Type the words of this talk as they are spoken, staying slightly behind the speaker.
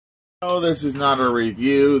No, this is not a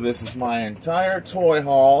review. This is my entire toy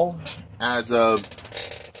haul as of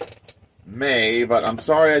May, but I'm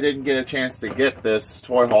sorry I didn't get a chance to get this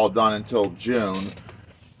toy haul done until June.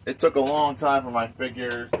 It took a long time for my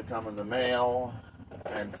figures to come in the mail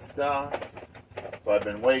and stuff, so I've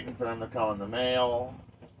been waiting for them to come in the mail.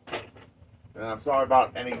 And I'm sorry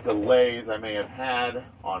about any delays I may have had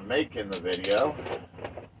on making the video.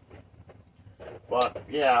 But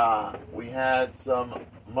yeah, we had some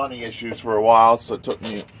money issues for a while, so it took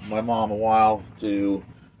my mom a while to,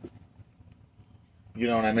 you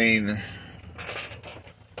know what I mean,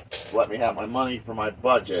 let me have my money for my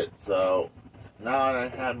budget. So now that I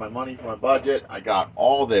had my money for my budget, I got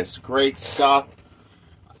all this great stuff.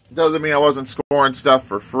 Doesn't mean I wasn't scoring stuff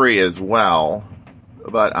for free as well,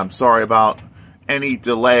 but I'm sorry about any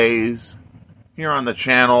delays here on the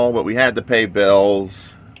channel, but we had to pay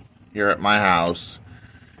bills here at my house.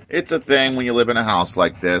 It's a thing when you live in a house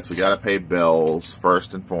like this. We gotta pay bills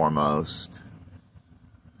first and foremost.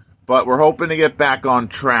 But we're hoping to get back on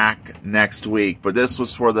track next week. But this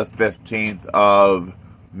was for the 15th of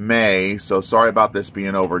May, so sorry about this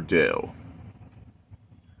being overdue.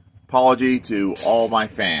 Apology to all my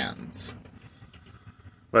fans.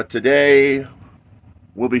 But today,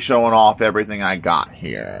 we'll be showing off everything I got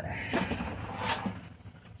here.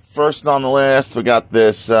 First on the list, we got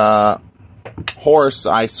this horse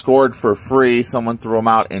I scored for free. Someone threw him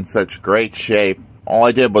out in such great shape. All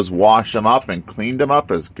I did was wash him up and cleaned him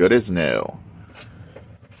up as good as new.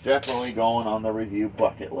 Definitely going on the review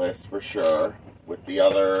bucket list for sure. With the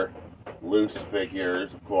other loose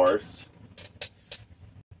figures, of course.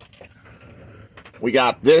 We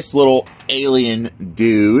got this little alien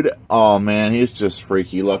dude. Oh man, he's just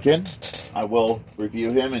freaky looking. I will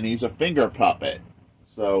review him, and he's a finger puppet.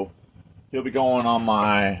 So, he'll be going on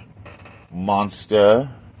my monster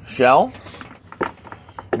shelf.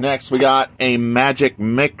 Next, we got a Magic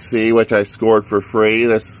Mixie, which I scored for free.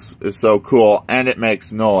 This is so cool, and it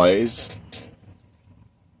makes noise.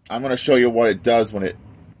 I'm going to show you what it does when it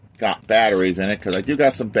got batteries in it, because I do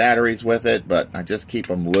got some batteries with it, but I just keep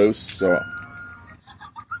them loose so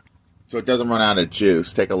it doesn't run out of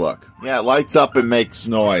juice. Take a look. Yeah, it lights up and makes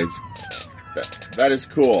noise. That is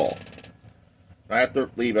cool. I have to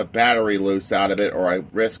leave a battery loose out of it, or I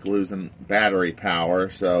risk losing battery power,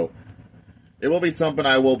 so it will be something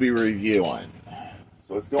I will be reviewing.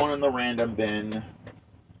 So it's going in the random bin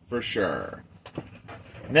for sure.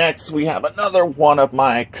 Next, we have another one of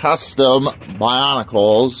my custom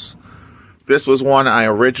Bionicles. This was one I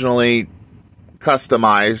originally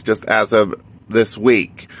customized just as of this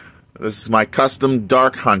week. This is my custom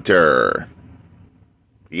Dark Hunter.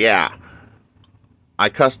 Yeah. I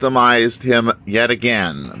customized him yet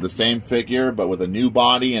again. The same figure, but with a new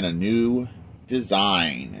body and a new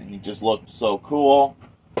design. And he just looked so cool.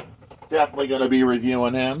 Definitely going to be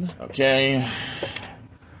reviewing him. Okay.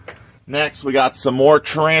 Next, we got some more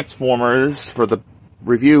Transformers for the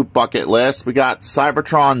review bucket list. We got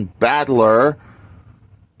Cybertron Battler,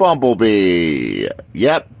 Bumblebee.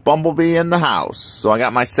 Yep, Bumblebee in the house. So I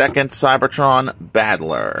got my second Cybertron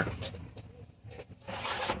Battler.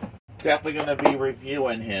 Definitely going to be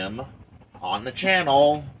reviewing him on the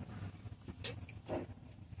channel.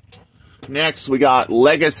 Next, we got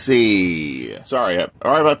Legacy. Sorry,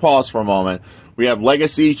 alright, I paused for a moment. We have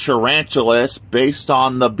Legacy Tarantulas based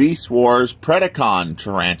on the Beast Wars Predacon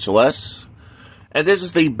Tarantulas. And this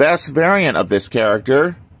is the best variant of this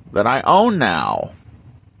character that I own now.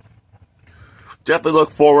 Definitely look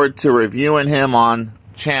forward to reviewing him on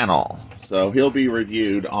channel. So he'll be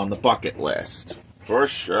reviewed on the bucket list. For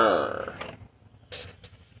sure.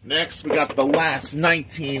 Next, we got the last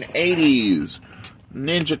 1980s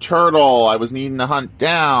Ninja Turtle I was needing to hunt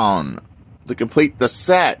down to complete the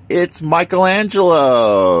set. It's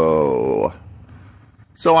Michelangelo.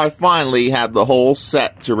 So I finally have the whole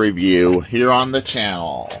set to review here on the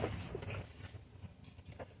channel.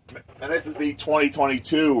 And this is the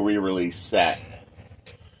 2022 re-release set.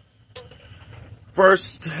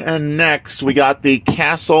 First and next, we got the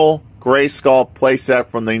Castle Grayskull playset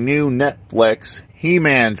from the new Netflix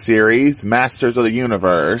He-Man series, Masters of the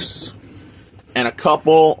Universe. And a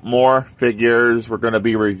couple more figures we're going to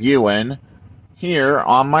be reviewing here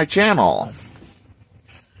on my channel.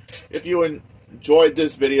 If you enjoyed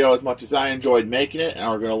this video as much as I enjoyed making it, and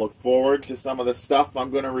are going to look forward to some of the stuff I'm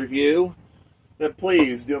going to review, then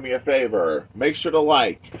please do me a favor. Make sure to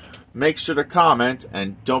like, make sure to comment,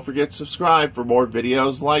 and don't forget to subscribe for more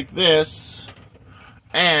videos like this.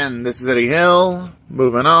 And this is Eddie Hill,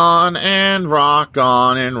 moving on and rock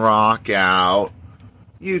out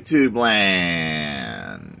YouTube land.